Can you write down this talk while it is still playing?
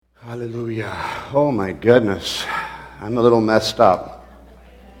Hallelujah. Oh my goodness. I'm a little messed up.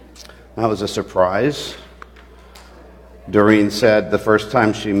 That was a surprise. Doreen said the first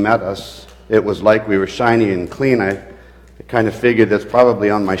time she met us, it was like we were shiny and clean. I kind of figured that's probably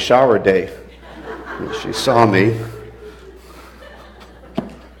on my shower day. She saw me.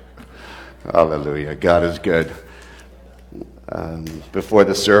 Hallelujah. God is good. Before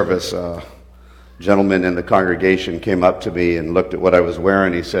the service, a gentleman in the congregation came up to me and looked at what I was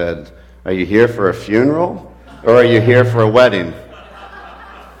wearing. He said, "Are you here for a funeral or are you here for a wedding?"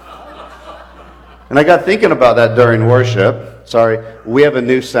 And I got thinking about that during worship. Sorry, we have a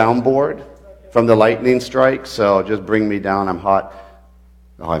new soundboard from the lightning strike, so just bring me down. I'm hot.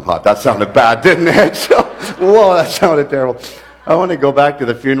 Oh, I'm hot. That sounded bad, didn't it? Whoa, that sounded terrible. I want to go back to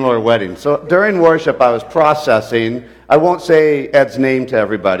the funeral or wedding. So during worship, I was processing. I won't say Ed's name to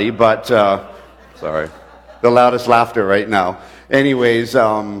everybody, but sorry, the loudest laughter right now. Anyways,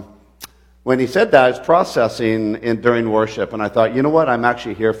 when he said that, I was processing during worship, and I thought, you know what? I'm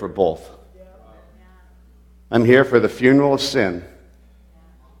actually here for both. I'm here for the funeral of sin,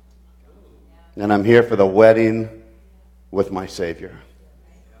 and I'm here for the wedding with my Savior.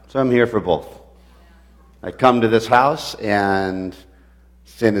 So I'm here for both. I come to this house, and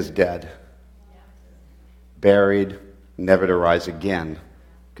sin is dead, buried, never to rise again,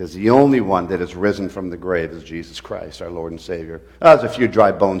 because the only one that has risen from the grave is Jesus Christ, our Lord and Savior. There's a few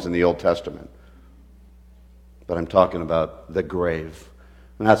dry bones in the Old Testament, but I'm talking about the grave,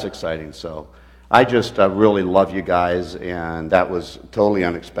 and that's exciting. So I just really love you guys, and that was totally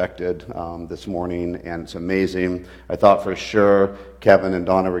unexpected this morning, and it's amazing. I thought for sure Kevin and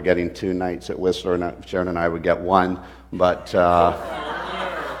Donna were getting 2 nights at Whistler, and Sharon and I would get 1, but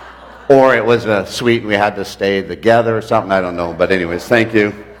or it was a suite and we had to stay together or something, I don't know. But anyways, thank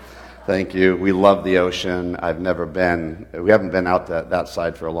you. Thank you. We love the ocean. We haven't been out that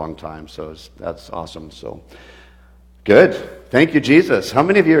side for a long time, so that's awesome. So good. Thank you, Jesus. How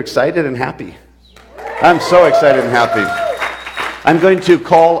many of you are excited and happy? I'm so excited and happy. I'm going to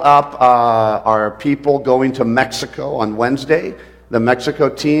call up our people going to Mexico on Wednesday. The Mexico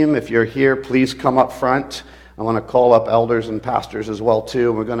team, if you're here, please come up front. I want to call up elders and pastors as well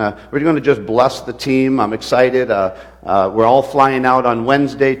too. We're going to just bless the team. I'm excited. We're all flying out on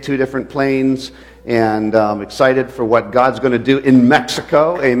Wednesday, 2 different planes, and I'm excited for what God's going to do in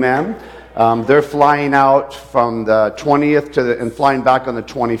Mexico. Amen. They're flying out from the 20th and flying back on the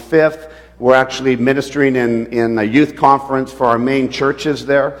 25th. We're actually ministering in a youth conference for our main churches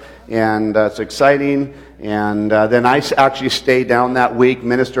there, and it's exciting. And then I actually stay down that week,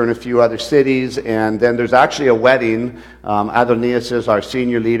 minister in a few other cities, and then there's actually a wedding. Adonias is our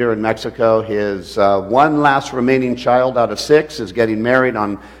senior leader in Mexico. His one last remaining child out of 6 is getting married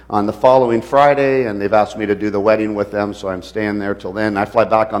on the following Friday, and they've asked me to do the wedding with them, so I'm staying there till then. I fly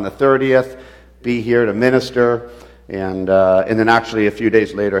back on the 30th, be here to minister. And then actually a few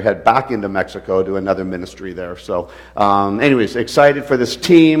days later head back into Mexico to another ministry there. So anyways, excited for this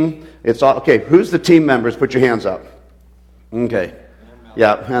team. It's all okay. Who's the team members? Put your hands up. Okay.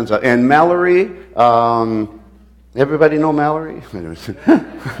 Yeah, hands up. And Mallory, everybody know Mallory?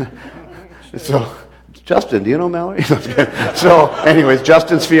 So Justin, do you know Mallory? So anyways,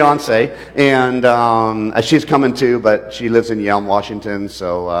 Justin's fiance, and she's coming too, but she lives in Yelm, Washington,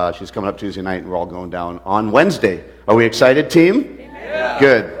 so she's coming up Tuesday night, and we're all going down on Wednesday. Are we excited, team? Yeah.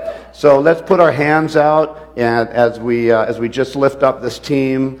 Good. So let's put our hands out, and as we just lift up this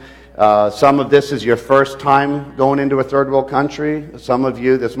team, some of this is your first time going into a third world country. Some of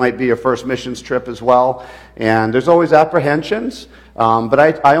you, this might be your first missions trip as well, and there's always apprehensions. But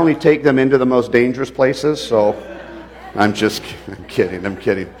I only take them into the most dangerous places, so I'm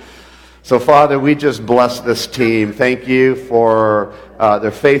kidding. So, Father, we just bless this team. Thank you for their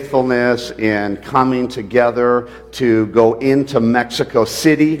faithfulness in coming together to go into Mexico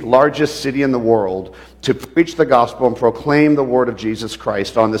City, largest city in the world, to preach the gospel and proclaim the word of Jesus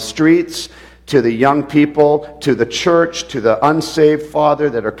Christ on the streets, to the young people, to the church, to the unsaved, Father,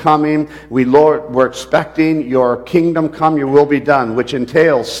 that are coming. Lord, we're expecting your kingdom come, your will be done, which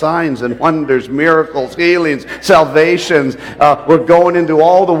entails signs and wonders, miracles, healings, salvations. We're going into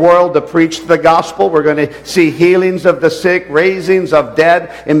all the world to preach the gospel. We're going to see healings of the sick, raisings of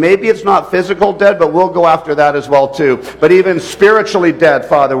dead, and maybe it's not physical dead, but we'll go after that as well too. But even spiritually dead,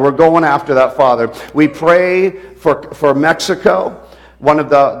 Father, we're going after that, Father. We pray for Mexico. one of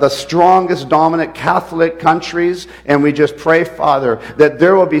the strongest dominant Catholic countries, and we just pray, Father, that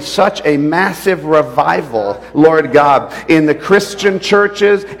there will be such a massive revival, Lord God, in the Christian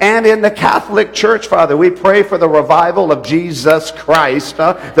churches and in the Catholic Church, Father. We pray for the revival of Jesus Christ,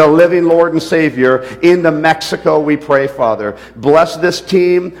 the living Lord and Savior, into Mexico, we pray, Father. Bless this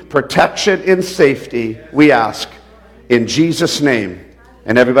team, protection and safety, we ask, in Jesus' name.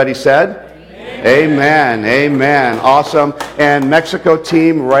 And everybody said? Amen. Amen. Awesome. And Mexico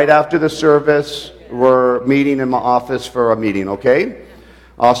team, right after the service, we're meeting in my office for a meeting, okay?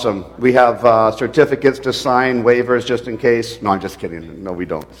 Awesome. We have certificates to sign, waivers just in case. No, I'm just kidding. No, we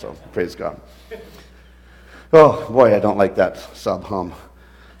don't. So, praise God. Oh, boy, I don't like that sub-hum.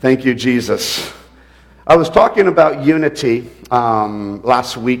 Thank you, Jesus. I was talking about unity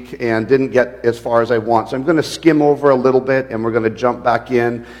last week and didn't get as far as I want. So I'm going to skim over a little bit and we're going to jump back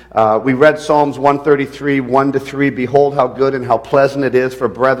in. We read Psalms 133, 1-3. Behold how good and how pleasant it is for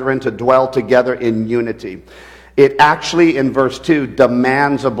brethren to dwell together in unity. It actually, in verse 2,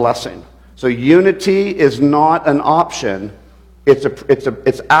 demands a blessing. So unity is not an option.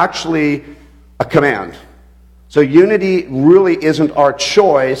 It's actually a command. So unity really isn't our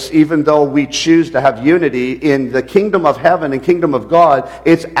choice, even though we choose to have unity. In the kingdom of heaven and kingdom of God,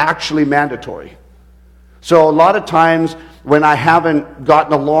 it's actually mandatory. So a lot of times when I haven't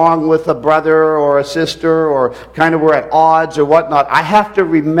gotten along with a brother or a sister or kind of we're at odds or whatnot, I have to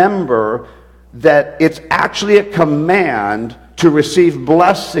remember that it's actually a command to receive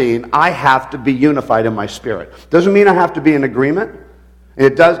blessing. I have to be unified in my spirit. Doesn't mean I have to be in agreement.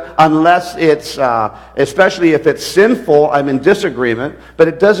 It does, unless it's, especially if it's sinful, I'm in disagreement. But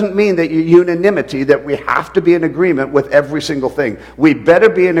it doesn't mean that unanimity, that we have to be in agreement with every single thing. We better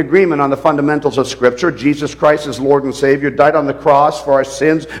be in agreement on the fundamentals of Scripture. Jesus Christ is Lord and Savior, died on the cross for our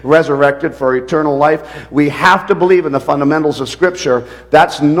sins, resurrected for eternal life. We have to believe in the fundamentals of Scripture.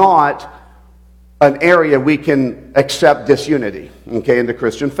 That's not an area we can accept disunity, okay, in the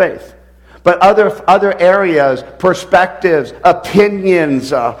Christian faith. But other areas, perspectives,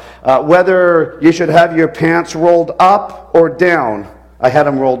 opinions, whether you should have your pants rolled up or down. I had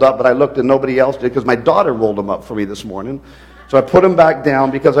them rolled up, but I looked and nobody else did because my daughter rolled them up for me this morning. So I put them back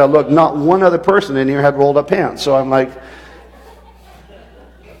down because I looked, not one other person in here had rolled up pants. So I'm like,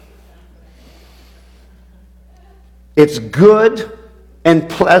 it's good and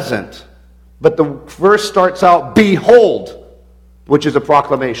pleasant. But the verse starts out, behold, which is a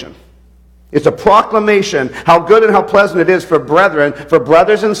proclamation. It's a proclamation how good and how pleasant it is for brethren, for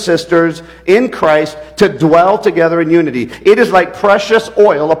brothers and sisters in Christ to dwell together in unity. It is like precious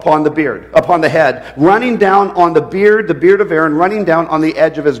oil upon the beard, upon the head, running down on the beard of Aaron, running down on the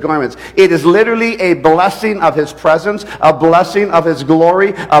edge of his garments. It is literally a blessing of his presence, a blessing of his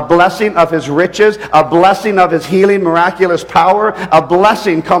glory, a blessing of his riches, a blessing of his healing, miraculous power. A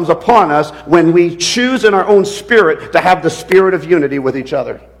blessing comes upon us when we choose in our own spirit to have the spirit of unity with each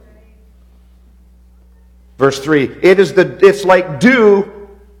other. Verse 3, it's like dew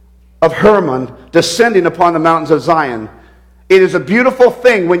of Hermon descending upon the mountains of Zion. It is a beautiful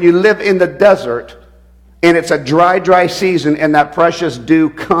thing when you live in the desert and it's a dry season and that precious dew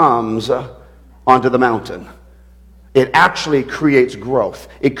comes onto the mountain. It actually creates growth.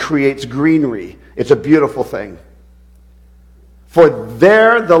 It creates greenery. It's a beautiful thing. For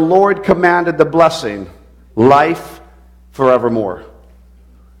there the Lord commanded the blessing, life forevermore.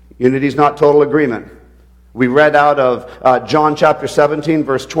 Unity is not total agreement. We read out of John chapter 17,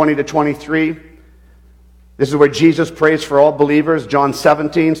 verse 20 to 23. This is where Jesus prays for all believers. John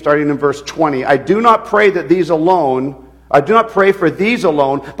 17, starting in verse 20. I do not pray for these alone,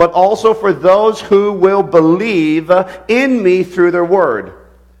 but also for those who will believe in me through their word.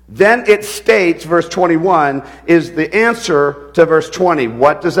 Then it states, verse 21, is the answer to verse 20.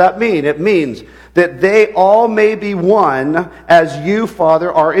 What does that mean? It means that they all may be one, as you, Father,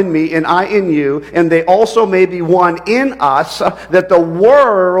 are in me, and I in you, and they also may be one in us, that the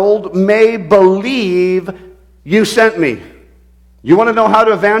world may believe you sent me. You want to know how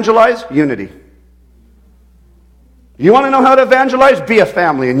to evangelize? Unity. You want to know how to evangelize? Be a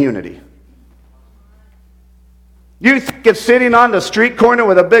family in unity. You think it's sitting on the street corner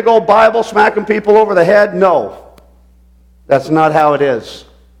with a big old Bible smacking people over the head? No. That's not how it is.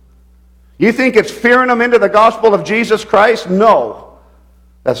 You think it's fearing them into the gospel of Jesus Christ? No.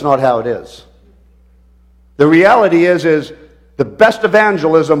 That's not how it is. The reality is the best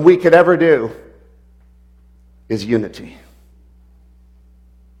evangelism we could ever do is unity.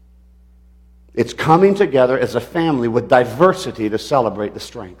 It's coming together as a family with diversity to celebrate the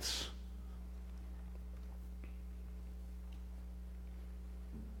strengths.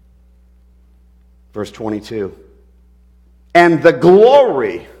 Verse 22. And the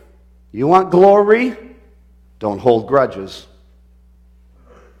glory. You want glory? Don't hold grudges.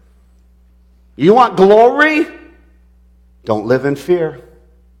 You want glory? Don't live in fear.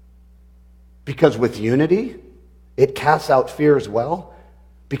 Because with unity, it casts out fear as well,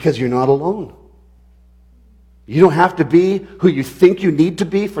 because you're not alone. You don't have to be who you think you need to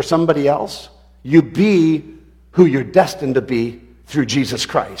be for somebody else. You be who you're destined to be through Jesus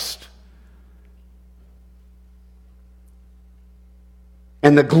Christ.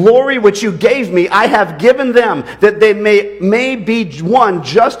 And the glory which you gave me, I have given them, that they may be one,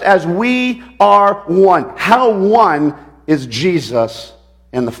 just as we are one. How one is Jesus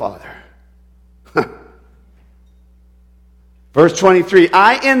and the Father. Verse 23,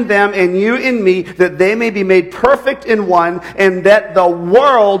 I in them and you in me, that they may be made perfect in one, and that the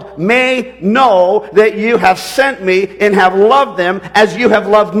world may know that you have sent me and have loved them as you have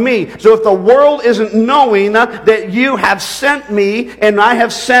loved me. So if the world isn't knowing that you have sent me and I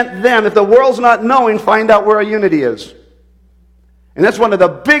have sent them, if the world's not knowing, find out where our unity is. And that's one of the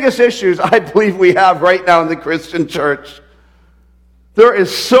biggest issues I believe we have right now in the Christian church. There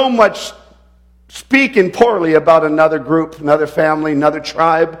is so much speaking poorly about another group, another family, another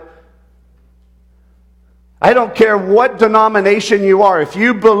tribe. I don't care what denomination you are. If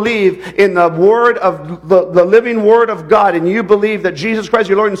you believe in the word of the living word of God, and you believe that Jesus Christ is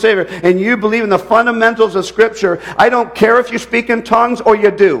your Lord and Savior, and you believe in the fundamentals of Scripture, I don't care if you speak in tongues or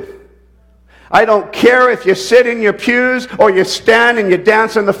you do. I don't care if you sit in your pews or you stand and you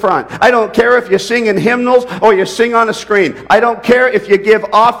dance in the front. I don't care if you sing in hymnals or you sing on a screen. I don't care if you give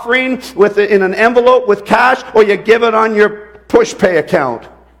offering in an envelope with cash or you give it on your push pay account.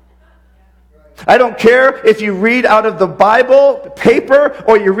 I don't care if you read out of the Bible paper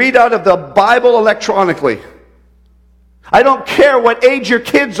or you read out of the Bible electronically. I don't care what age your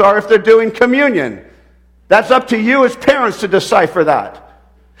kids are if they're doing communion. That's up to you as parents to decipher that.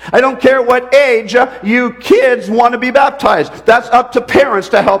 I don't care what age you kids want to be baptized. That's up to parents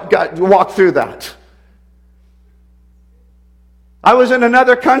to help walk through that. I was in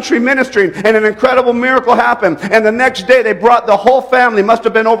another country ministering, and an incredible miracle happened. And the next day they brought the whole family, must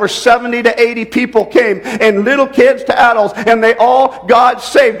have been over 70 to 80 people came, and little kids to adults, and they all got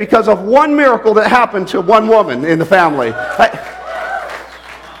saved because of one miracle that happened to one woman in the family.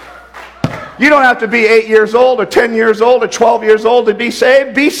 You don't have to be 8 years old or 10 years old or 12 years old to be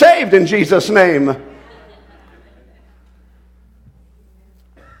saved. Be saved in Jesus' name.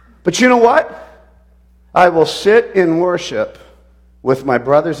 But you know what? I will sit in worship with my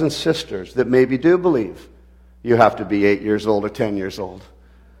brothers and sisters that maybe do believe you have to be 8 years old or 10 years old.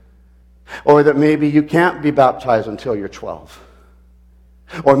 Or that maybe you can't be baptized until you're 12.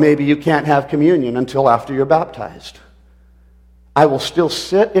 Or maybe you can't have communion until after you're baptized. I will still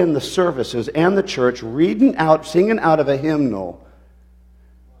sit in the services and the church reading out, singing out of a hymnal.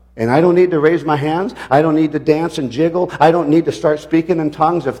 And I don't need to raise my hands. I don't need to dance and jiggle. I don't need to start speaking in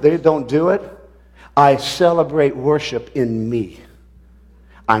tongues if they don't do it. I celebrate worship in me.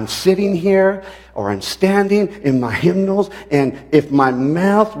 I'm sitting here or I'm standing in my hymnals, and if my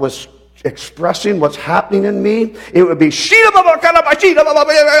mouth was expressing what's happening in me, it would be but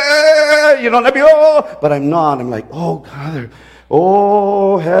I'm not. I'm like, oh God,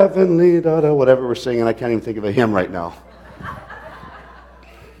 oh heavenly whatever we're singing. I can't even think of a hymn right now.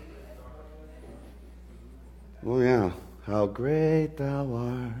 Oh yeah, how great thou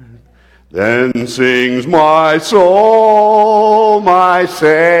art. Then sings my soul, my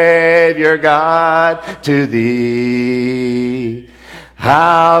Savior God, to thee.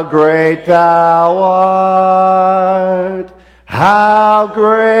 How great thou art, how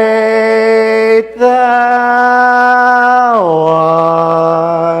great thou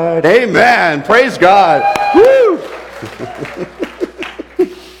art. Amen. Praise God. Woo!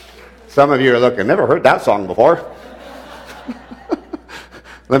 Some of you are looking, never heard that song before.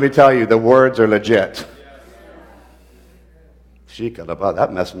 Let me tell you, the words are legit. That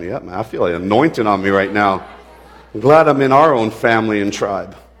messed me up, man. I feel an anointing on me right now. I'm glad I'm in our own family and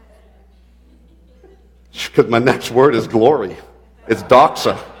tribe. Because my next word is glory. It's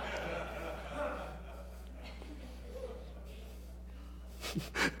doxa.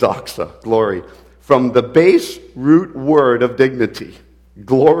 Doxa, glory. From the base root word of dignity.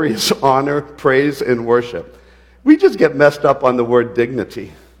 Glorious honor, praise, and worship. We just get messed up on the word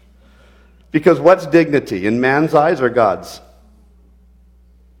dignity. Because what's dignity? In man's eyes or God's?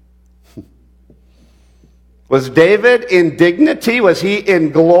 Was David in dignity? Was he in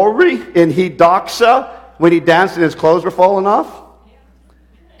glory? In he doxa? When he danced and his clothes were falling off?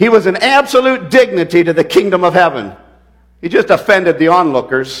 He was in absolute dignity to the kingdom of heaven. He just offended the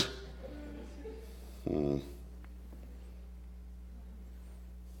onlookers.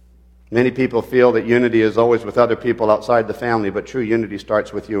 Many people feel that unity is always with other people outside the family, but true unity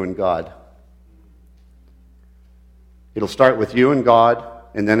starts with you and God. It'll start with you and God,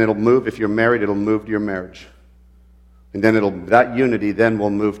 and then it'll move, if you're married, it'll move to your marriage. And then that unity then will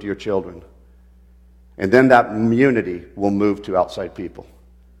move to your children. And then that unity will move to outside people.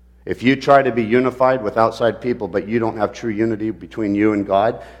 If you try to be unified with outside people, but you don't have true unity between you and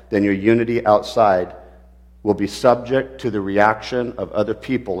God, then your unity outside will be subject to the reaction of other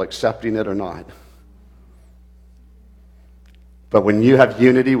people, accepting it or not. But when you have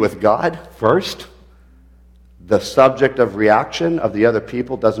unity with God first, the subject of reaction of the other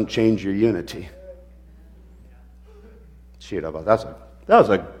people doesn't change your unity. That was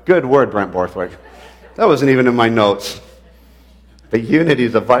a good word, Brent Borthwick. That wasn't even in my notes. But unity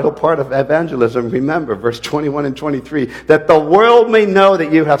is a vital part of evangelism. Remember, verse 21 and 23, that the world may know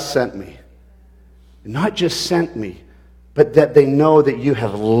that you have sent me. Not just sent me, but that they know that you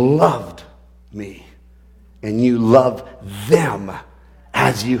have loved me. And you love them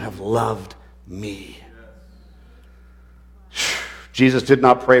as you have loved me. Jesus did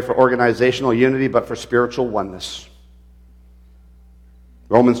not pray for organizational unity, but for spiritual oneness.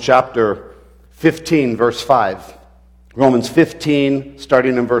 Romans chapter 15, verse 5. Romans 15,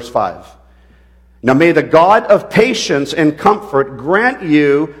 starting in verse 5. Now may the God of patience and comfort grant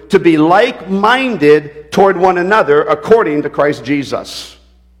you to be like-minded toward one another according to Christ Jesus.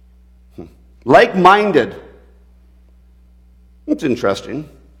 Like-minded. That's interesting.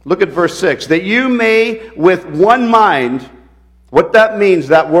 Look at verse 6. That you may with one mind, what that means,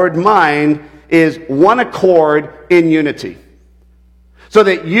 that word mind, is one accord in unity. So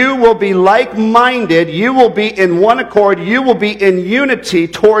that you will be like-minded, you will be in one accord, you will be in unity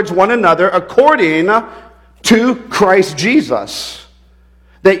towards one another according to Christ Jesus.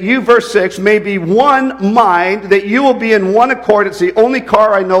 That you, verse 6, may be one mind, that you will be in one accord. It's the only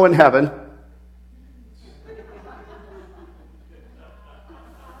car I know in heaven.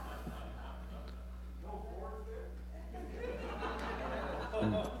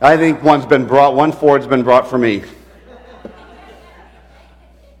 I think one Ford's been brought for me.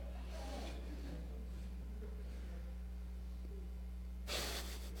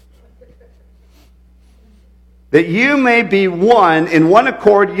 That you may be one in one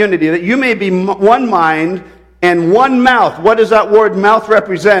accord unity, that you may be one mind and one mouth. What does that word mouth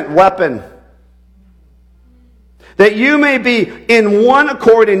represent? Weapon. That you may be in one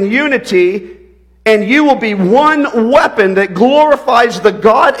accord in unity, and you will be one weapon that glorifies the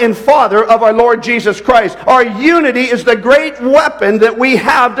God and Father of our Lord Jesus Christ. Our unity is the great weapon that we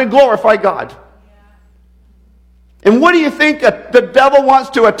have to glorify God. And what do you think the devil wants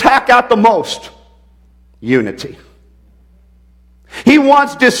to attack at the most? Unity. He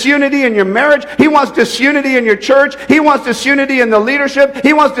wants disunity in your marriage. He wants disunity in your church. He wants disunity in the leadership.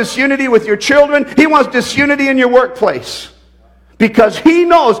 He wants disunity with your children. He wants disunity in your workplace. Because he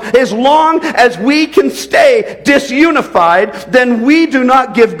knows as long as we can stay disunified, then we do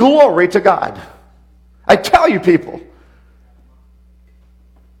not give glory to God. I tell you, people,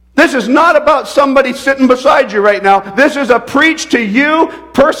 this is not about somebody sitting beside you right now. This is a preach to you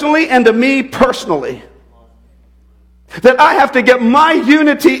personally and to me personally. That I have to get my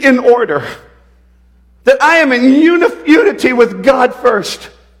unity in order. That I am in unity with God first.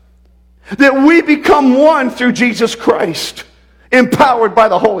 That we become one through Jesus Christ, empowered by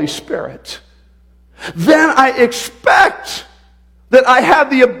the Holy Spirit. Then I expect that I have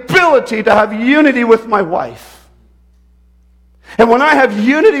the ability to have unity with my wife. And when I have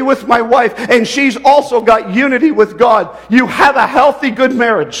unity with my wife, and she's also got unity with God, you have a healthy, good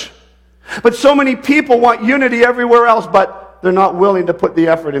marriage. But so many people want unity everywhere else, but they're not willing to put the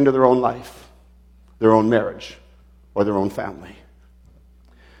effort into their own life, their own marriage, or their own family.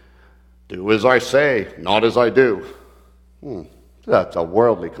 Do as I say, not as I do. That's a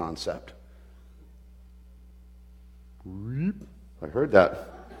worldly concept. I heard that.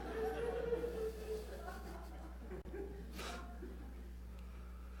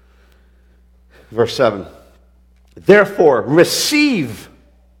 Verse 7. Therefore, receive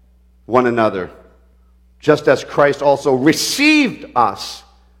one another, just as Christ also received us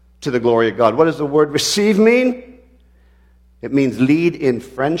to the glory of God. What does the word receive mean? It means lead in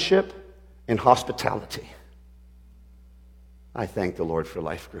friendship and hospitality. I thank the Lord for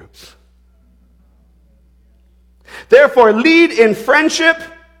life groups. Therefore, lead in friendship,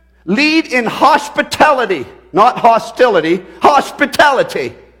 lead in hospitality, not hostility,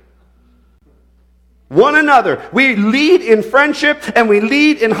 hospitality. One another. We lead in friendship and we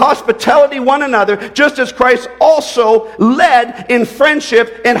lead in hospitality one another, just as Christ also led in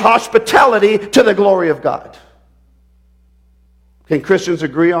friendship and hospitality to the glory of God. Can Christians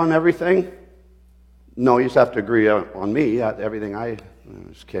agree on everything? No, you just have to agree on me, everything I'm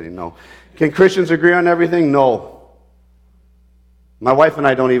just kidding, no. Can Christians agree on everything? No. My wife and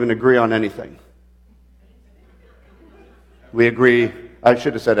I don't even agree on anything. We agree, I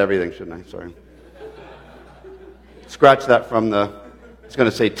should have said everything, shouldn't I? Sorry. Scratch that from it's going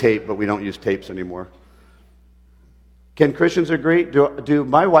to say tape, but we don't use tapes anymore. Can Christians agree? Do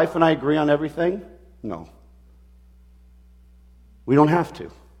my wife and I agree on everything? No. We don't have to.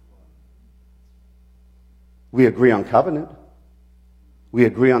 We agree on covenant. We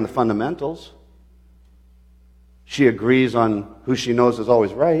agree on the fundamentals. She agrees on who she knows is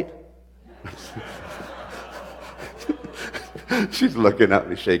always right. She's looking at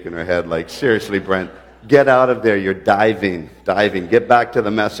me, shaking her head like, seriously, Brent, get out of there. You're diving. Get back to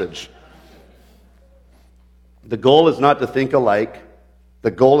the message. The goal is not to think alike.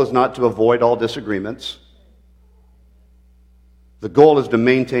 The goal is not to avoid all disagreements. The goal is to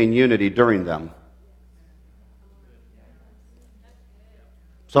maintain unity during them.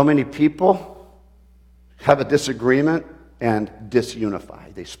 So many people have a disagreement and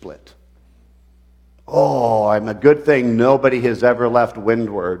disunify. They split. Oh, I'm a good thing nobody has ever left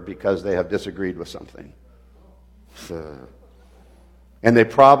Windward because they have disagreed with something. And they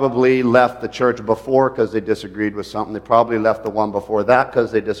probably left the church before because they disagreed with something. They probably left the one before that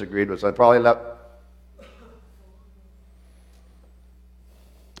because they disagreed with something.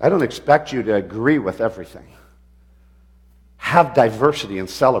 I don't expect you to agree with everything. Have diversity and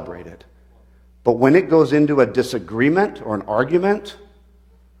celebrate it. But when it goes into a disagreement or an argument,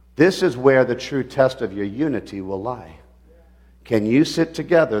 this is where the true test of your unity will lie. Can you sit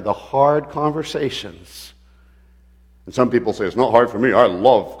together, the hard conversations? And some people say, it's not hard for me. I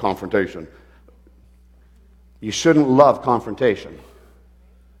love confrontation. You shouldn't love confrontation.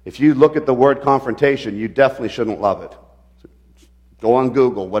 If you look at the word confrontation, you definitely shouldn't love it. Go on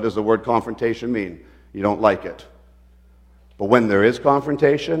Google. What does the word confrontation mean? You don't like it. But when there is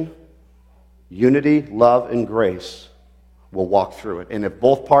confrontation, unity, love, and grace will walk through it. And if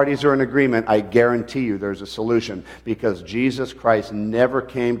both parties are in agreement, I guarantee you there's a solution, because Jesus Christ never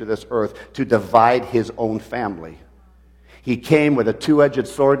came to this earth to divide his own family. He came with a two-edged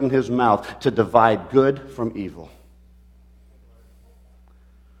sword in his mouth to divide good from evil.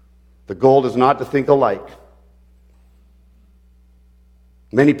 The goal is not to think alike.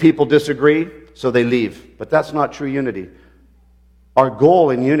 Many people disagree, so they leave. But that's not true unity. Our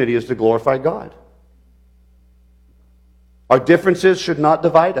goal in unity is to glorify God. Our differences should not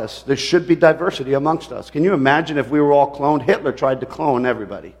divide us. There should be diversity amongst us. Can you imagine if we were all cloned? Hitler tried to clone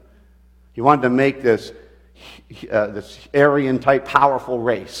everybody. He wanted to make this Aryan-type powerful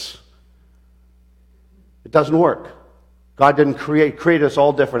race. It doesn't work. God didn't create us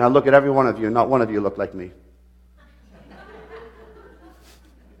all different. I look at every one of you, and not one of you look like me.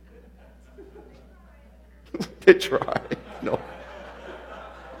 They try. No.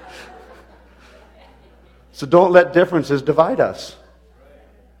 So don't let differences divide us.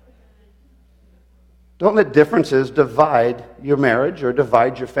 Don't let differences divide your marriage or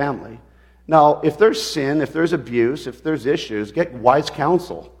divide your family. Now, if there's sin, if there's abuse, if there's issues, get wise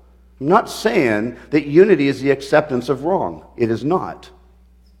counsel. I'm not saying that unity is the acceptance of wrong. It is not.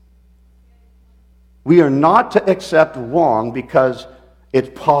 We are not to accept wrong because it's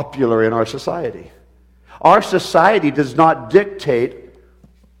popular in our society. Our society does not dictate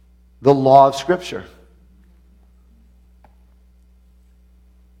the law of Scripture.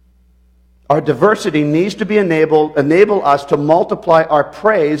 Our diversity needs to be enable us to multiply our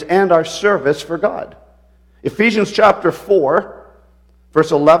praise and our service for God. Ephesians chapter 4,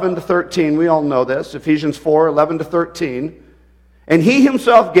 verse 11 to 13, we all know this. Ephesians 4, 11 to 13. And he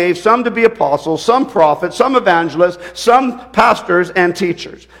himself gave some to be apostles, some prophets, some evangelists, some pastors and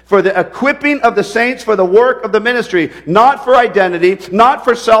teachers, for the equipping of the saints for the work of the ministry, not for identity, not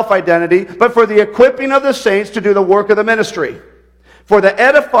for self-identity, but for the equipping of the saints to do the work of the ministry, for the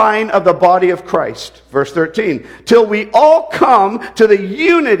edifying of the body of Christ. Verse 13, till we all come to the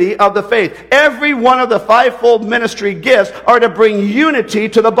unity of the faith. Every one of the fivefold ministry gifts are to bring unity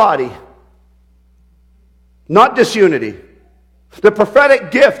to the body, not disunity. The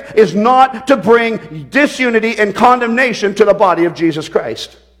prophetic gift is not to bring disunity and condemnation to the body of Jesus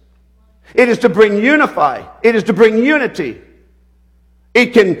Christ. It is to bring unify. It is to bring unity. It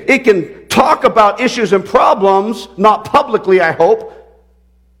can talk about issues and problems, not publicly, I hope,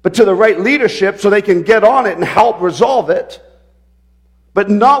 but to the right leadership so they can get on it and help resolve it. But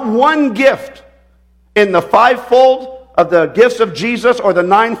not one gift in the fivefold of the gifts of Jesus or the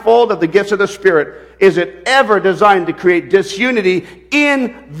ninefold of the gifts of the Spirit is it ever designed to create disunity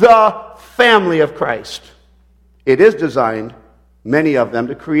in the family of Christ. It is designed many of them,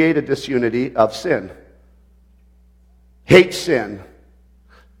 to create a disunity of sin. Hate sin,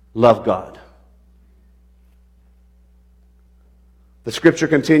 love God. The scripture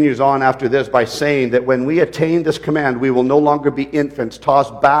continues on after this by saying that when we attain this command, we will no longer be infants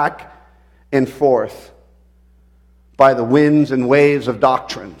tossed back and forth by the winds and waves of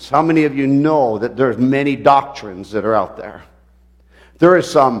doctrines. How many of you know that there's many doctrines that are out there? There is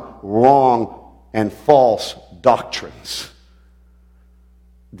some wrong and false doctrines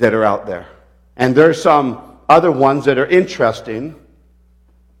that are out there. And there's some other ones that are interesting,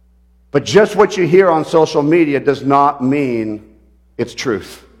 but just what you hear on social media does not mean it's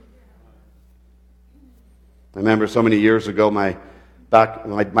truth. I remember so many years ago, my dad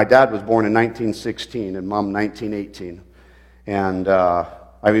was born in 1916 and Mom 1918. And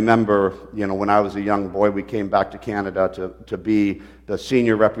I remember, when I was a young boy, we came back to Canada to be the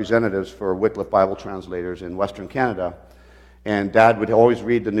senior representatives for Wycliffe Bible Translators in Western Canada. And Dad would always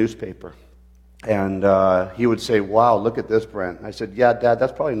read the newspaper. And he would say, "Wow, look at this, Brent." I said, "Yeah, Dad,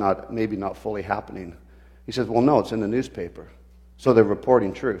 that's probably maybe not fully happening." He says, "Well, no, it's in the newspaper." So they're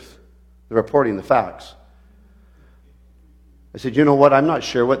reporting truth. They're reporting the facts. I said, "You know what? I'm not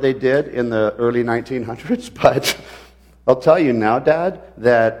sure what they did in the early 1900s, but I'll tell you now, Dad,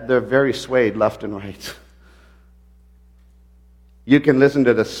 that they're very swayed left and right." You can listen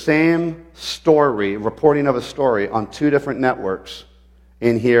to the same story, reporting of a story, on two different networks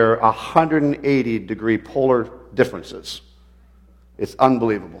and hear 180-degree polar differences. It's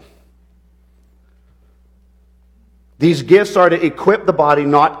unbelievable. These gifts are to equip the body,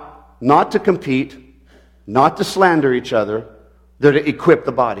 not to compete, not to slander each other. They're to equip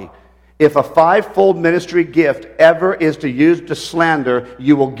the body. If a fivefold ministry gift ever is to use to slander,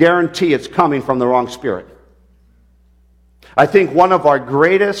 you will guarantee it's coming from the wrong spirit. I think one of our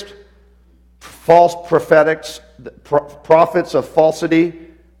greatest false prophets of falsity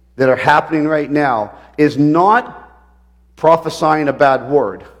that are happening right now is not prophesying a bad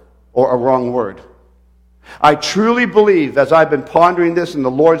word or a wrong word. I truly believe, as I've been pondering this and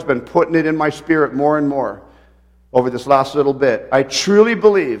the Lord's been putting it in my spirit more and more over this last little bit, I truly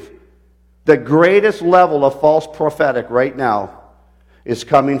believe the greatest level of false prophetic right now is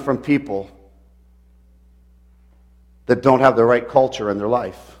coming from people that don't have the right culture in their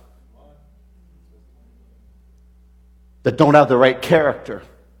life, that don't have the right character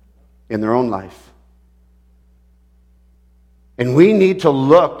in their own life. And we need to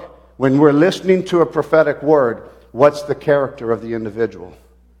look, when we're listening to a prophetic word, what's the character of the individual?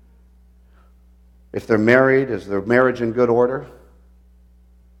 If they're married, is their marriage in good order?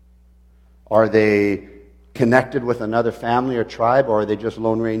 Are they connected with another family or tribe, or are they just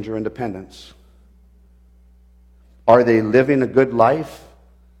Lone Ranger independents? Are they living a good life,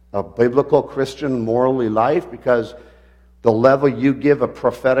 a biblical Christian morally life? Because the level you give a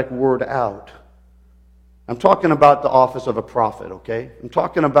prophetic word out, I'm talking about the office of a prophet, okay? I'm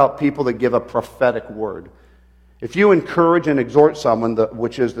talking about people that give a prophetic word. If you encourage and exhort someone,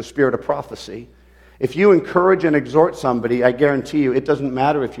 which is the spirit of prophecy, if you encourage and exhort somebody, I guarantee you, it doesn't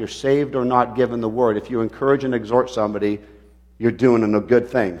matter if you're saved or not given the word. If you encourage and exhort somebody, you're doing a good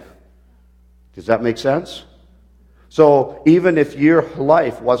thing. Does that make sense? So even if your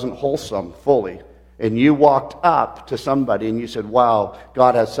life wasn't wholesome fully, and you walked up to somebody and you said, "Wow,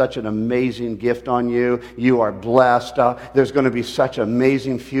 God has such an amazing gift on you. You are blessed. There's going to be such an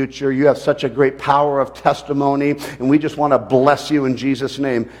amazing future. You have such a great power of testimony, and we just want to bless you in Jesus'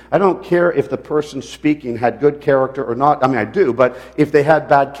 name." I don't care if the person speaking had good character or not. I mean, I do, but if they had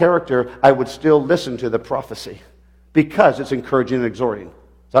bad character, I would still listen to the prophecy because it's encouraging and exhorting.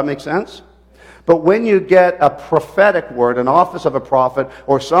 Does that make sense? But when you get a prophetic word, an office of a prophet,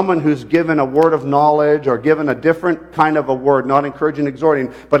 or someone who's given a word of knowledge or given a different kind of a word, not encouraging,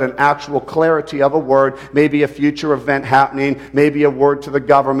 exhorting, but an actual clarity of a word, maybe a future event happening, maybe a word to the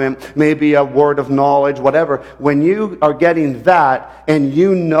government, maybe a word of knowledge, whatever. When you are getting that and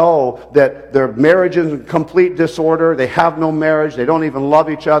you know that their marriage is in complete disorder, they have no marriage, they don't even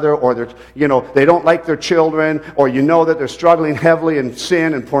love each other, or they don't like their children, or you know that they're struggling heavily in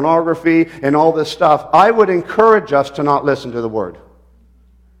sin and pornography and all this stuff, I would encourage us to not listen to the word.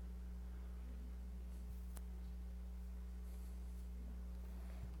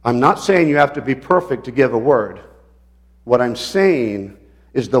 I'm not saying you have to be perfect to give a word. What I'm saying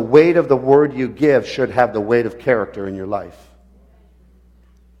is the weight of the word you give should have the weight of character in your life.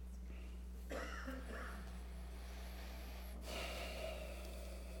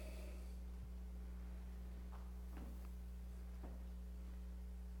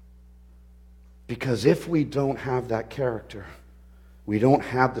 Because if we don't have that character, we don't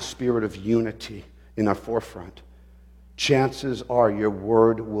have the spirit of unity in our forefront, chances are your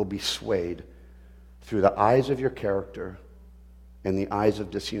word will be swayed through the eyes of your character and the eyes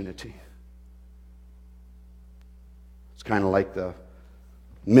of disunity. It's kind of like the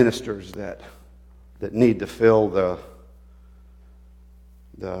ministers that need to fill the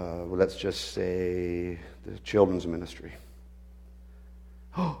let's just say the children's ministry.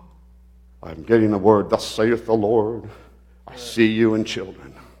 Oh, I'm getting the word, thus saith the Lord. I see you in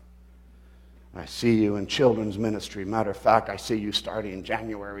children. I see you in children's ministry. Matter of fact, I see you starting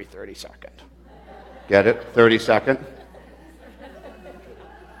January 32nd. Get it? 32nd?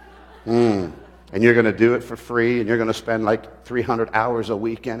 And you're going to do it for free, and you're going to spend like 300 hours a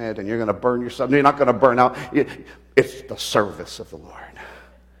week in it, and you're going to burn yourself. No, you're not going to burn out. It's the service of the Lord.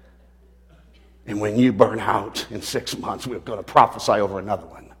 And when you burn out in 6 months, we're going to prophesy over another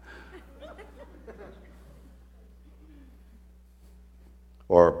one.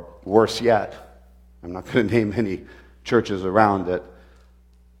 Or worse yet, I'm not going to name any churches around that,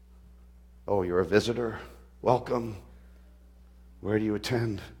 oh, you're a visitor? Welcome. Where do you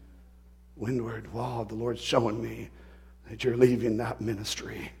attend? Windward. Wow, the Lord's showing me that you're leaving that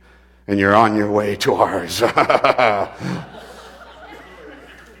ministry and you're on your way to ours.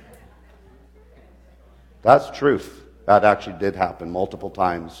 That's truth. That actually did happen multiple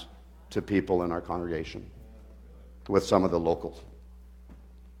times to people in our congregation with some of the locals.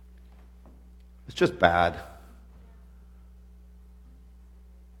 It's just bad.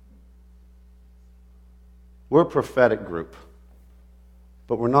 We're a prophetic group,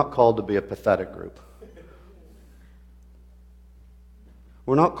 but we're not called to be a pathetic group.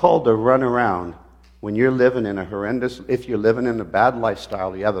 We're not called to run around when you're living in a horrendous, if you're living in a bad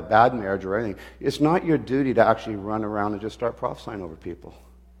lifestyle, you have a bad marriage or anything, it's not your duty to actually run around and just start prophesying over people.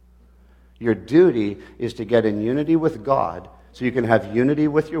 Your duty is to get in unity with God, so you can have unity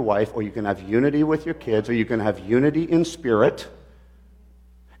with your wife, or you can have unity with your kids, or you can have unity in spirit.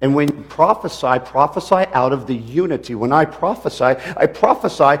 And when you prophesy out of the unity. When I prophesy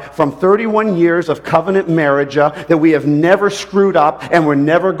from 31 years of covenant marriage that we have never screwed up and we're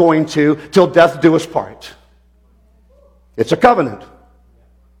never going to till death do us part. It's a covenant.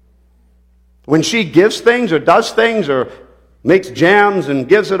 When she gives things or does things or makes jams and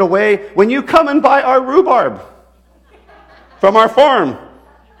gives it away, when you come and buy our rhubarb from our farm,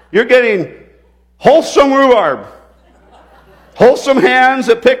 you're getting wholesome rhubarb. Wholesome hands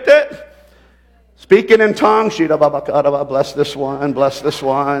that picked it. Speaking in tongues. Bless this one, bless this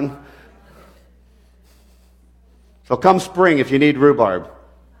one. So come spring if you need rhubarb.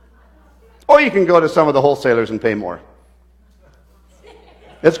 Or you can go to some of the wholesalers and pay more.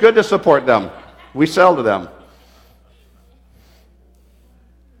 It's good to support them. We sell to them.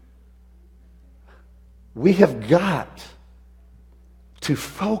 We have got to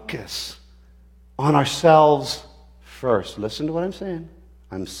focus on ourselves first. Listen to what I'm saying.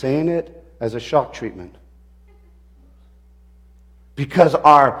 I'm saying it as a shock treatment. Because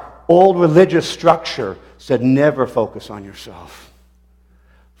our old religious structure said never focus on yourself.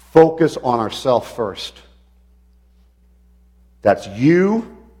 Focus on ourselves first. That's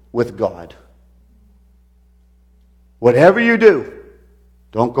you with God. Whatever you do,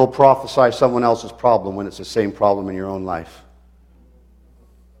 don't go prophesy someone else's problem when it's the same problem in your own life.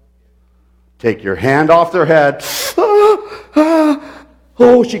 Take your hand off their head.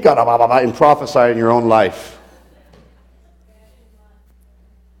 Oh, she got and prophesy in your own life.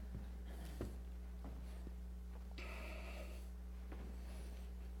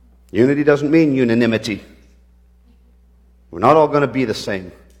 Unity doesn't mean unanimity. We're not all going to be the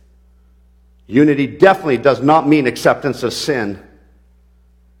same. Unity definitely does not mean acceptance of sin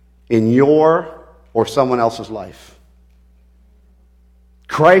in your or someone else's life.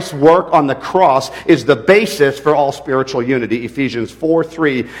 Christ's work on the cross is the basis for all spiritual unity. Ephesians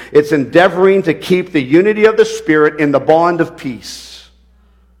 4:3. It's endeavoring to keep the unity of the Spirit in the bond of peace.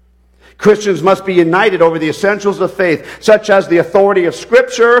 Christians must be united over the essentials of faith, such as the authority of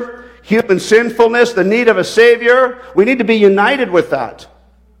Scripture, human sinfulness, the need of a Savior. We need to be united with that.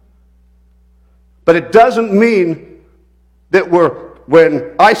 But it doesn't mean that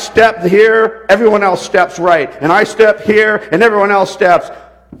when I step here, everyone else steps right. And I step here, and everyone else steps.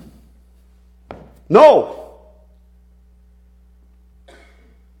 No.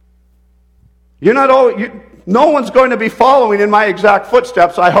 No one's going to be following in my exact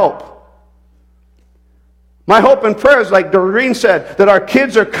footsteps, I hope. My hope and prayer is, like Doreen said, that our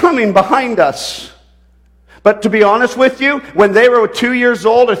kids are coming behind us. But to be honest with you, when they were 2 years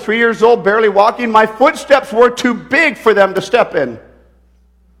old or 3 years old, barely walking, my footsteps were too big for them to step in.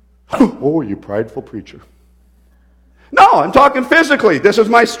 Oh, you prideful preacher. No, I'm talking physically. This is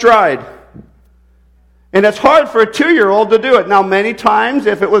my stride. And it's hard for a 2-year-old to do it. Now, many times,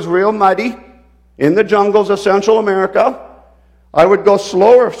 if it was real muddy in the jungles of Central America, I would go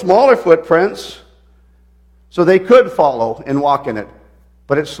slower, smaller footprints so they could follow and walk in it.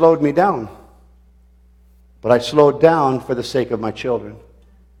 But it slowed me down. But I slowed down for the sake of my children.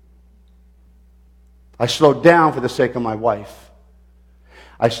 I slowed down for the sake of my wife.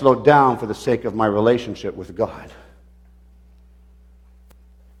 I slowed down for the sake of my relationship with God.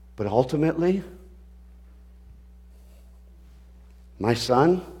 But ultimately, my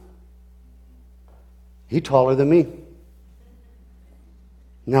son, he's taller than me.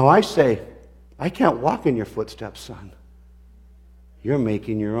 Now I say, I can't walk in your footsteps, son. You're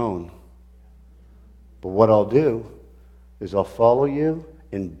making your own. But what I'll do is I'll follow you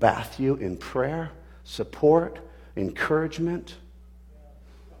and bath you in prayer, support, encouragement,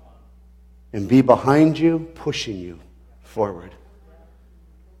 and be behind you, pushing you forward.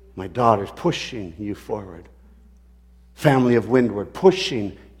 My daughter's pushing you forward. Family of Windward,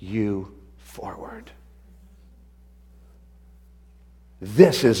 pushing you forward.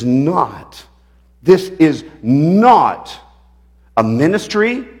 This is not a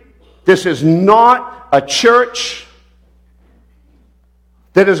ministry. This is not a church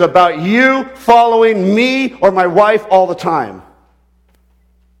that is about you following me or my wife all the time.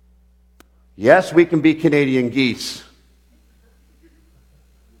 Yes, we can be Canadian geese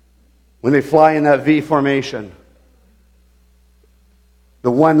when they fly in that V formation.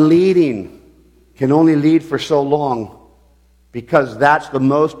 The one leading can only lead for so long because that's the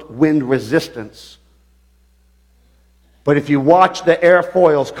most wind resistance. But if you watch the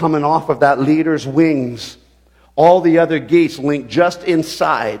airfoils coming off of that leader's wings, all the other geese link just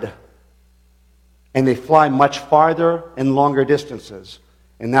inside, and they fly much farther and longer distances.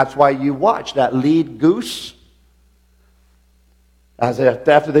 And that's why you watch that lead goose.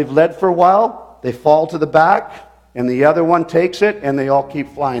 After they've led for a while, they fall to the back, and the other one takes it, and they all keep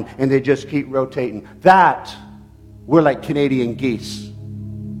flying, and they just keep rotating. We're like Canadian geese.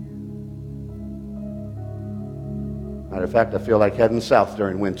 Matter of fact, I feel like heading south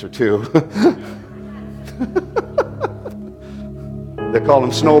during winter, too. They call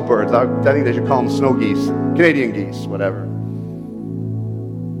them snowbirds. I think they should call them snow geese. Canadian geese, whatever.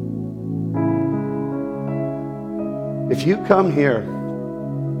 If you come here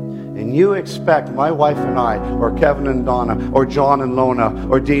and you expect my wife and I, or Kevin and Donna, or John and Lona,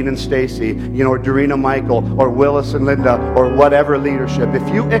 or Dean and Stacy, or Dorina Michael, or Willis and Linda, or whatever leadership,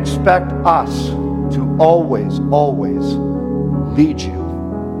 if you expect us to always lead you,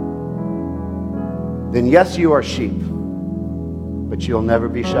 then yes, you are sheep, but you'll never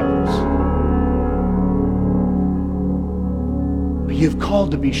be shepherds. But you've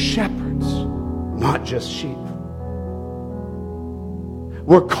called to be shepherds, not just sheep.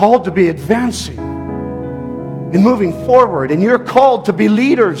 We're called to be advancing and moving forward, and you're called to be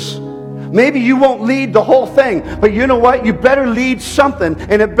leaders. Maybe you won't lead the whole thing, but you know what? You better lead something,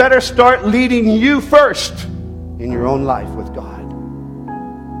 and it better start leading you first in your own life with God.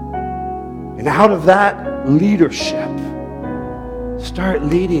 And out of that leadership, start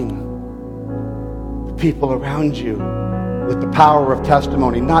leading the people around you with the power of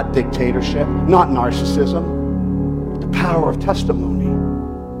testimony, not dictatorship, not narcissism, but the power of testimony.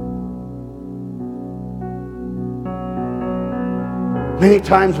 Many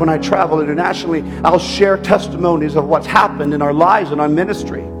times when I travel internationally, I'll share testimonies of what's happened in our lives and our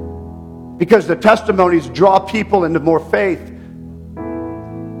ministry, because the testimonies draw people into more faith.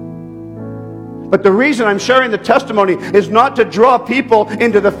 But the reason I'm sharing the testimony is not to draw people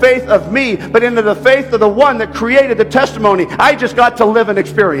into the faith of me, but into the faith of the one that created the testimony. I just got to live and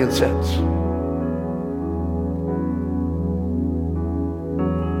experience it.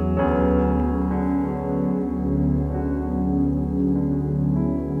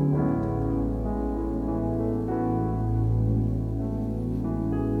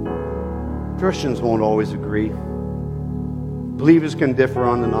 Christians won't always agree. Believers can differ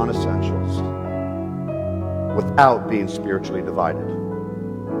on the non-essentials without being spiritually divided.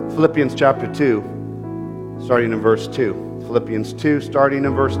 Philippians chapter 2, starting in verse 2. Philippians 2, starting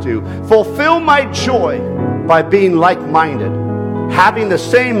in verse 2. Fulfill my joy by being like-minded, having the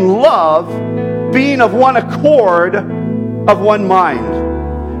same love, being of one accord, of one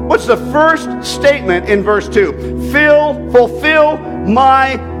mind. What's the first statement in verse 2? Fulfill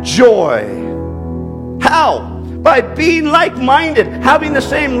my joy. How? By being like-minded, having the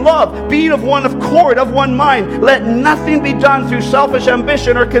same love, being of one accord, of one mind. Let nothing be done through selfish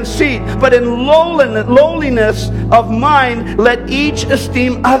ambition or conceit, but in lowliness of mind, let each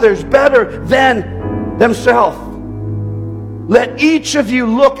esteem others better than themselves. Let each of you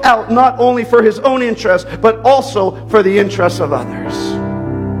look out not only for his own interest, but also for the interests of others.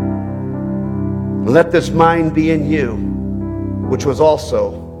 Let this mind be in you, which was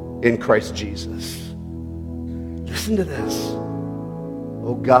also in Christ Jesus. Listen to this.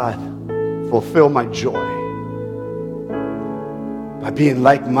 Oh God, fulfill my joy by being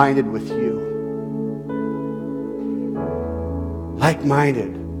like-minded with you.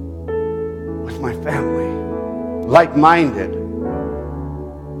 Like-minded with my family. Like-minded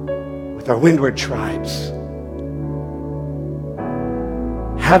with our Windward tribes.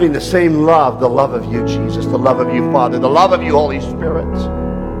 Having the same love, the love of you, Jesus, the love of you, Father, the love of you, Holy Spirit.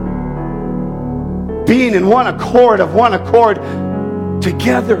 Being in one accord,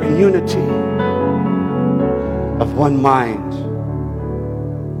 together in unity, of one mind,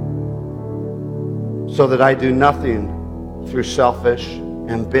 so that I do nothing through selfish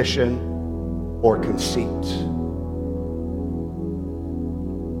ambition or conceit,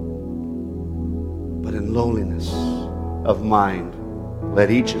 but in lowliness of mind,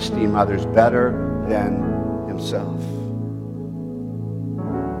 let each esteem others better than himself.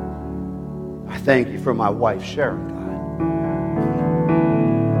 I thank you for my wife, Sharon, God.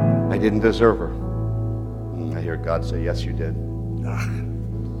 I didn't deserve her. I hear God say, yes, you did.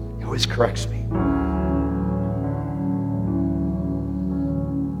 He always corrects me.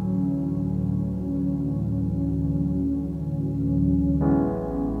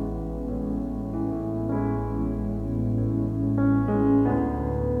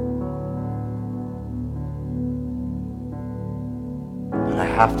 I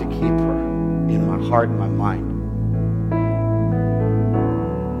have to keep her in my heart and my mind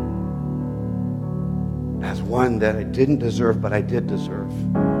as one that I didn't deserve, but I did deserve.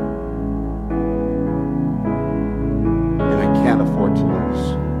 And I can't afford to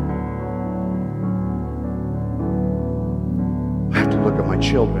lose. I have to look at my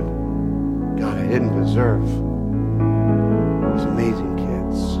children. God, I didn't deserve these amazing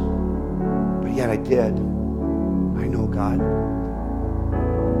kids, but yet I did. I know, God.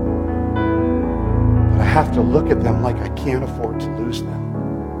 I have to look at them like I can't afford to lose them.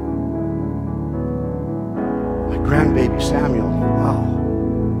 My grandbaby Samuel, wow.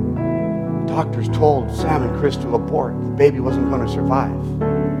 Doctors told Sam and Chris to abort. The baby wasn't going to survive.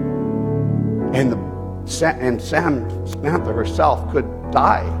 And Samantha herself could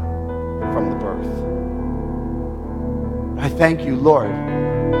die from the birth. I thank you, Lord.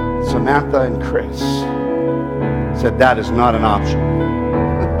 Samantha and Chris said that is not an option.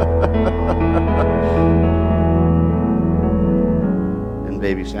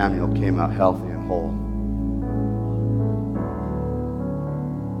 Baby Samuel came out healthy and whole.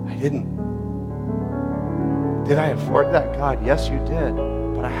 I didn't. Did I afford that, God? Yes, you did.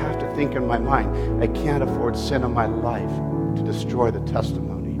 But I have to think in my mind, I can't afford sin in my life to destroy the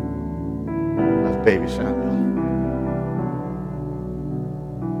testimony of baby Samuel.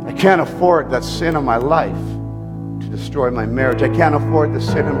 I can't afford that sin in my life to destroy my marriage. I can't afford the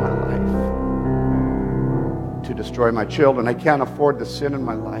sin in my life to destroy my children. I can't afford the sin in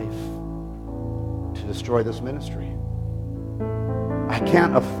my life to destroy this ministry. I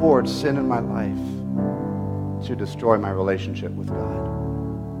can't afford sin in my life to destroy my relationship with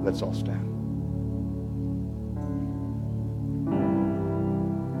God. Let's all stand.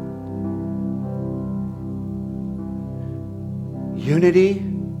 Unity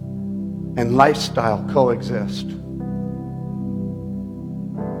and lifestyle coexist.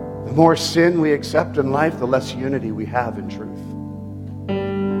 The more sin we accept in life, the less unity we have in truth.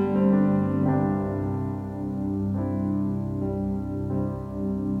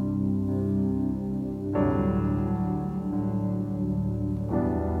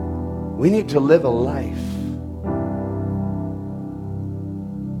 We need to live a life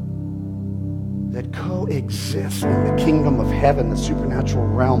that coexists in the kingdom of heaven, the supernatural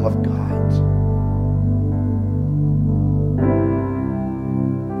realm of God.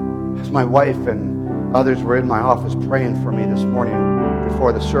 My wife and others were in my office praying for me this morning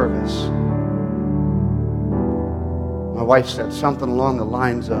before the service. My wife said something along the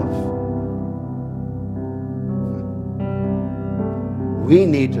lines of, we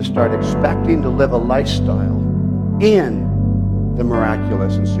need to start expecting to live a lifestyle in the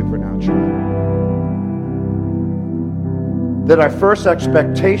miraculous and supernatural. That our first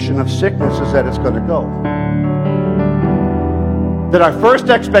expectation of sickness is that it's going to go. That our first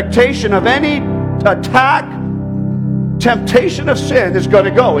expectation of any attack, temptation of sin is going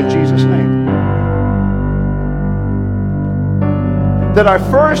to go in Jesus' name. That our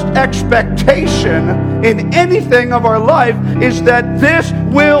first expectation in anything of our life is that this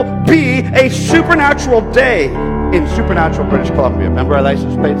will be a supernatural day. in Supernatural, British Columbia. Remember our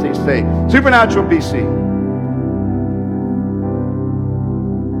license plates? They say Supernatural, BC.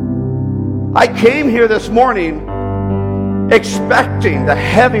 I came here this morning expecting the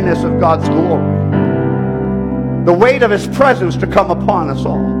heaviness of God's glory, the weight of His presence to come upon us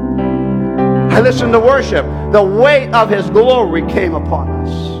all. I listened to worship. The weight of His glory came upon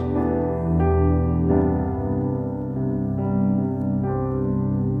us.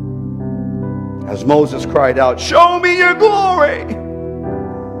 As Moses cried out, "Show me your glory!"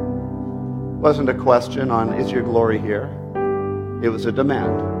 Wasn't a question on, is your glory here? It was a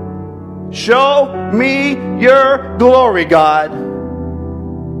demand. Show me your glory, God.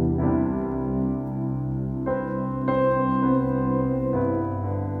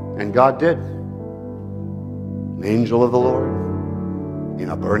 And God did. An angel of the Lord in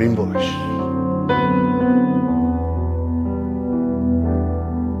a burning bush.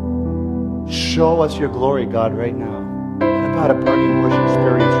 Show us your glory, God, right now. What about a burning bush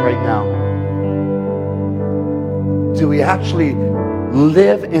experience right now? Do we actually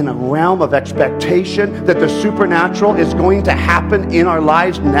live in a realm of expectation that the supernatural is going to happen in our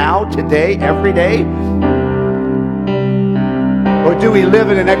lives now, today, every day? Or do we live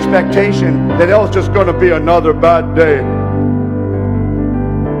in an expectation that it's just going to be another bad day?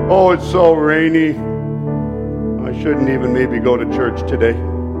 Oh, it's so rainy. I shouldn't even maybe go to church today.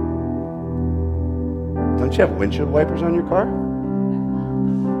 Don't you have windshield wipers on your car?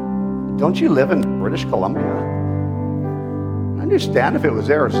 Don't you live in British Columbia? I understand if it was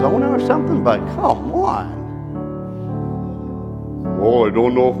Arizona or something, but come on. Oh, I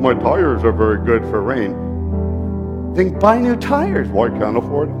don't know if my tires are very good for rain. Then buy new tires. Well, I can't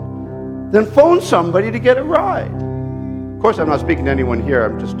afford them. Then phone somebody to get a ride. Of course, I'm not speaking to anyone here.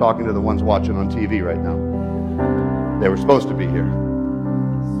 I'm just talking to the ones watching on TV right now. They were supposed to be here.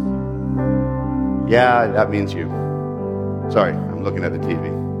 Yeah, that means you. Sorry, I'm looking at the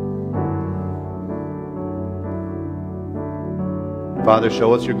TV. Father,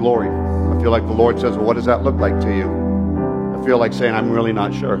 show us your glory. I feel like the Lord says, well, what does that look like to you? I feel like saying, I'm really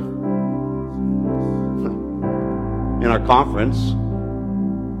not sure. In our conference,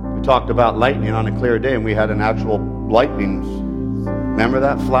 we talked about lightning on a clear day, and we had an actual lightning. Remember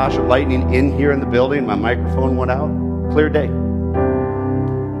that flash of lightning in here in the building? My microphone went out. Clear day.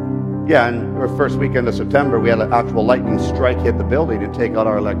 Yeah, and our first weekend of September, we had an actual lightning strike hit the building and take out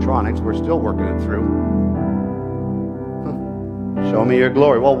our electronics. We're still working it through. Show me your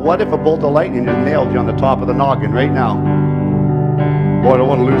glory. Well, what if a bolt of lightning just nailed you on the top of the noggin right now? Boy, I don't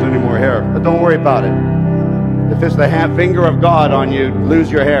want to lose any more hair. But don't worry about it. If it's the finger of God on you, lose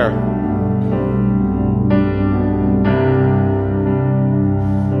your hair.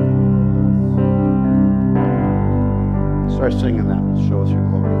 Start singing that. Show us your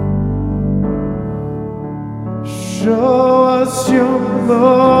glory. Show us your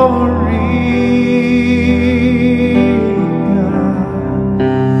glory, God.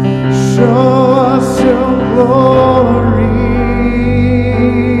 Show us your glory.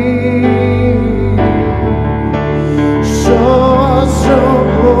 Show us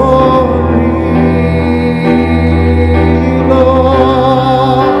your glory,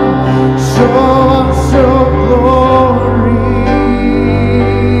 Lord. Show us your glory.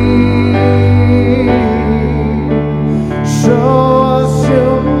 Show us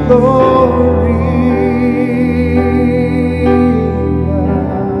your glory.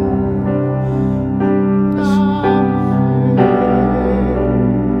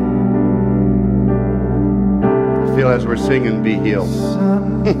 I feel as we're singing, be healed.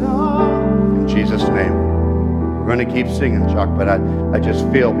 In Jesus' name. We're going to keep singing, Chuck, but I just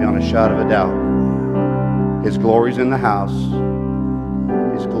feel beyond a shadow of a doubt. His glory's in the house.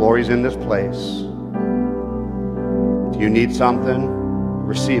 His glory's in this place. Do you need something?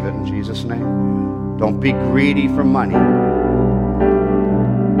 Receive it in Jesus' name. Don't be greedy for money,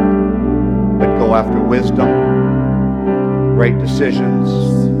 but go after wisdom, great decisions,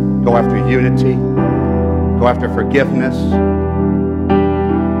 go after unity, go after forgiveness.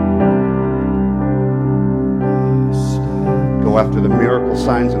 Go after the miracle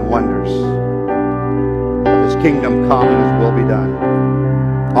signs and wonders of His kingdom come and His will be done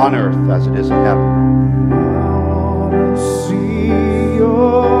on earth as it is in heaven. See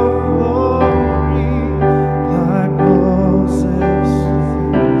your glory like Moses.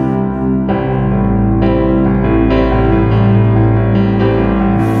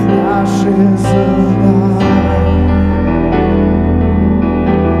 Flashes of light,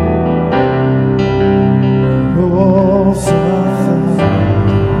 rolls of thunder.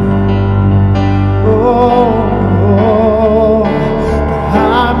 Oh, but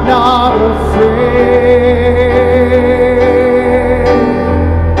I'm not afraid.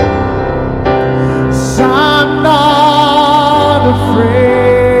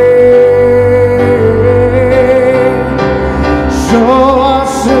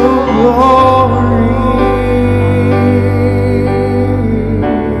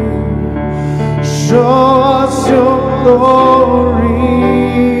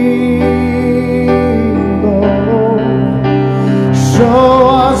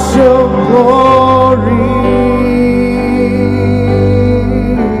 glory.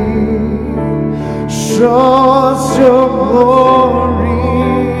 Show us your glory,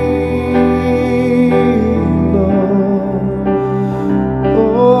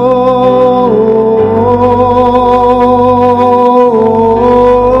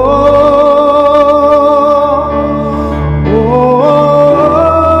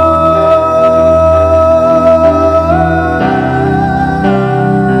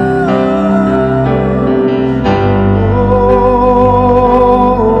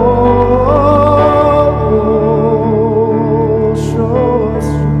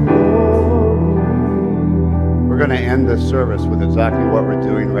 service with exactly what we're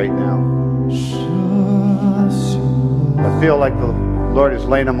doing right now. I feel like the Lord is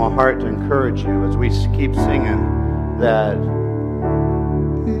laying on my heart to encourage you as we keep singing that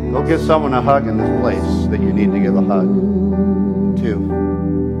go give someone a hug in this place that you need to give a hug to.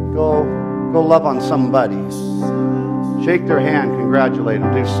 Go love on somebody. Shake their hand, congratulate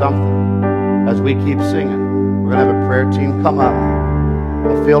them, do something as we keep singing. We're going to have a prayer team come up.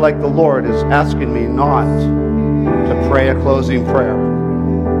 I feel like the Lord is asking me not to pray a closing prayer.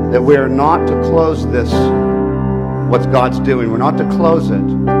 That we are not to close this, what God's doing. We're not to close it.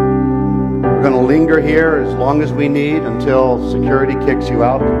 We're going to linger here as long as we need until security kicks you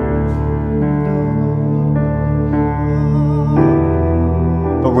out.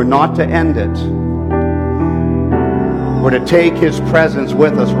 But we're not to end it. We're to take His presence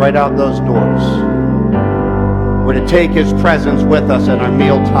with us right out those doors. We're to take His presence with us at our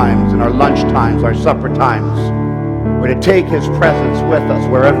meal times, and our lunch times, our supper times. We're to take His presence with us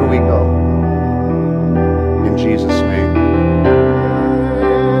wherever we go. In Jesus' name.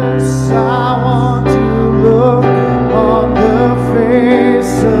 Yes, I want to look on the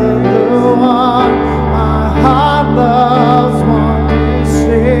face of the one my heart loves, want to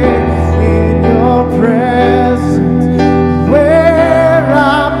stay in your presence where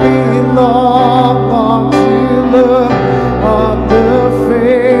I belong, want to look on the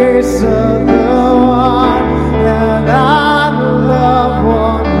face of the one that I love,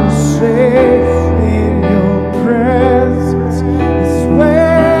 want to stay in your presence is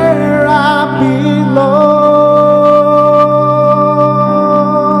where I belong.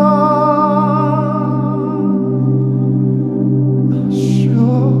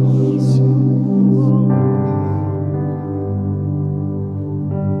 Show us your glory,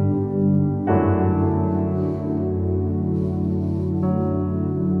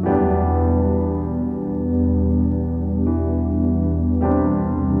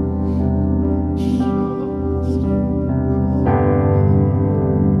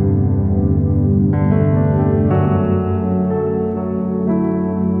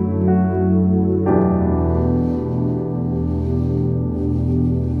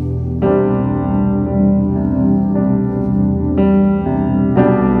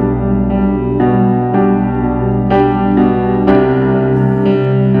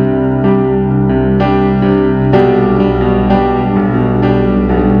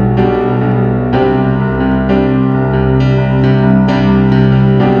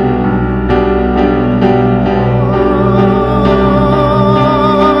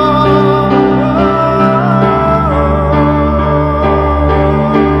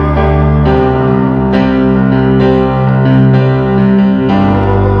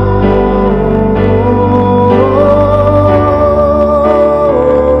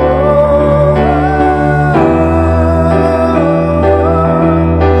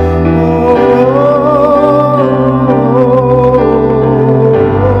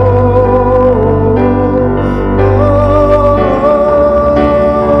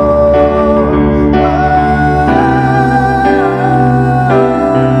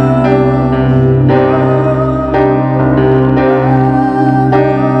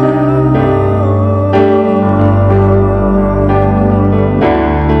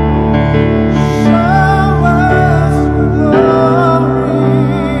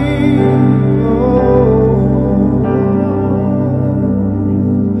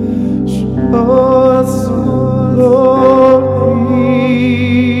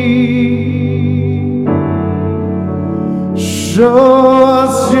 Lord.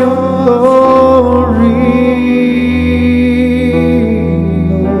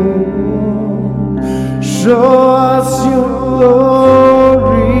 Show us your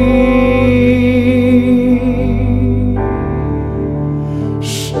glory.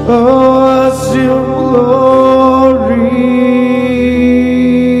 Show us your glory,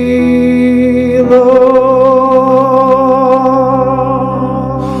 Lord.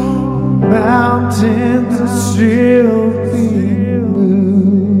 Mountains are still being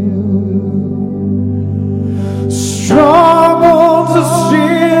moved.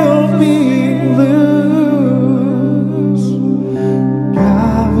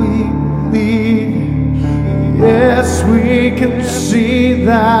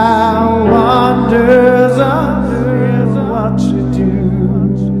 the wonders of what you do.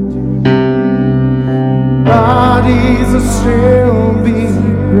 Bodies are still being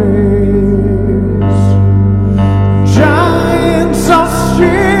raised. Giants are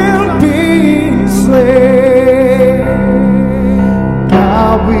still being slain.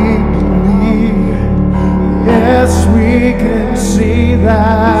 God, we believe. Yes, we can see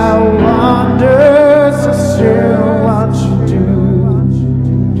that wonders are still what you do.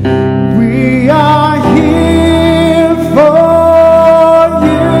 We are here for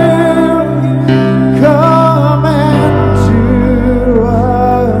you. Come and do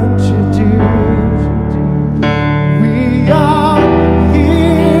what you do. We are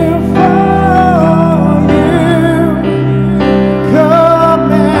here for you.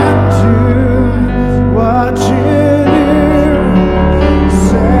 Come and do what you do.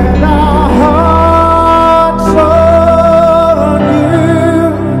 Set our hearts on you.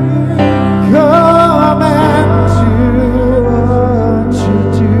 Come and do what you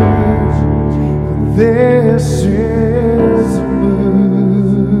do. This is a move.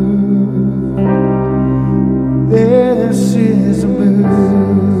 This is a move.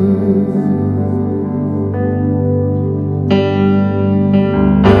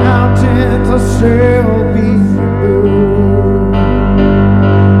 Mountains are still being moved.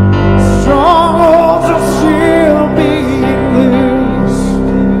 Strongholds are still being loosed.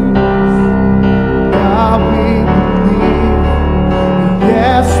 God, we believe.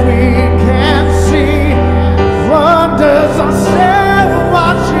 Yes, we can see wonders are still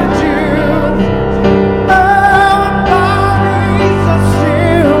what you do. Our bodies are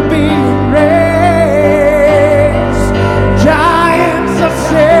still being raised. Giants are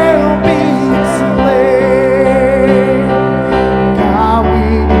still being slain. God, we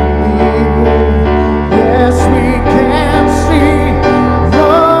believe. Yes, we can see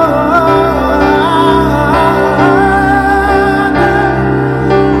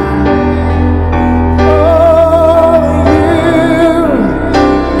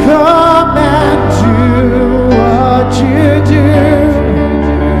come and do what you do.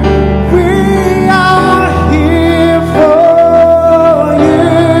 We are here for you.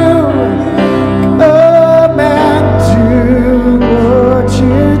 Come and do what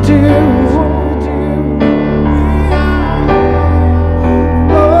you do.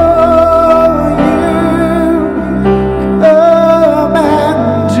 Come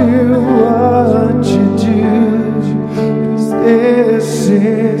and do what you do. 'Cause this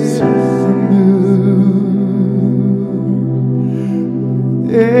is the move.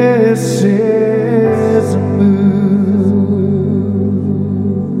 This is a move.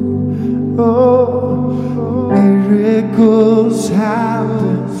 Oh, miracles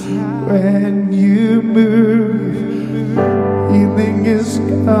happen when you move. Healing is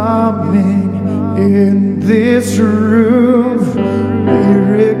coming in this room.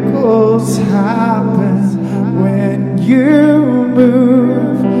 Miracles happen when you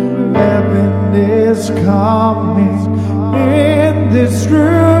move. Heaven is coming in this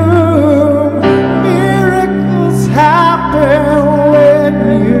room. Miracles happen when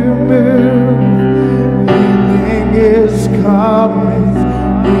you move. Healing is coming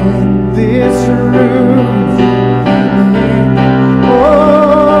in this room.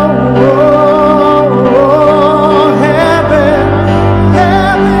 Oh, heaven,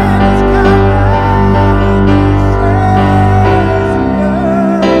 heaven is coming.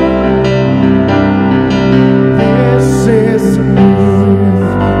 This is a move.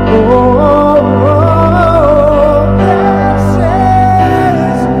 This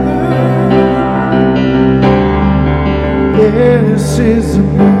is a move. This is a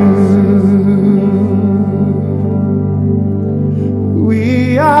move. We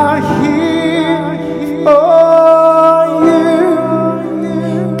are here for you.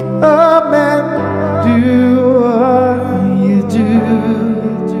 Come and do what you do.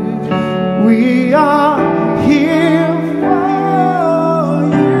 We are here for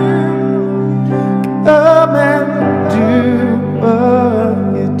you. Come and do what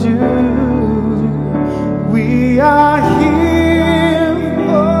you do. We are here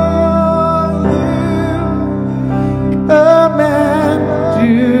for you. Come and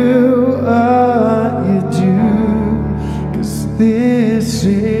do what you do. 'Cause this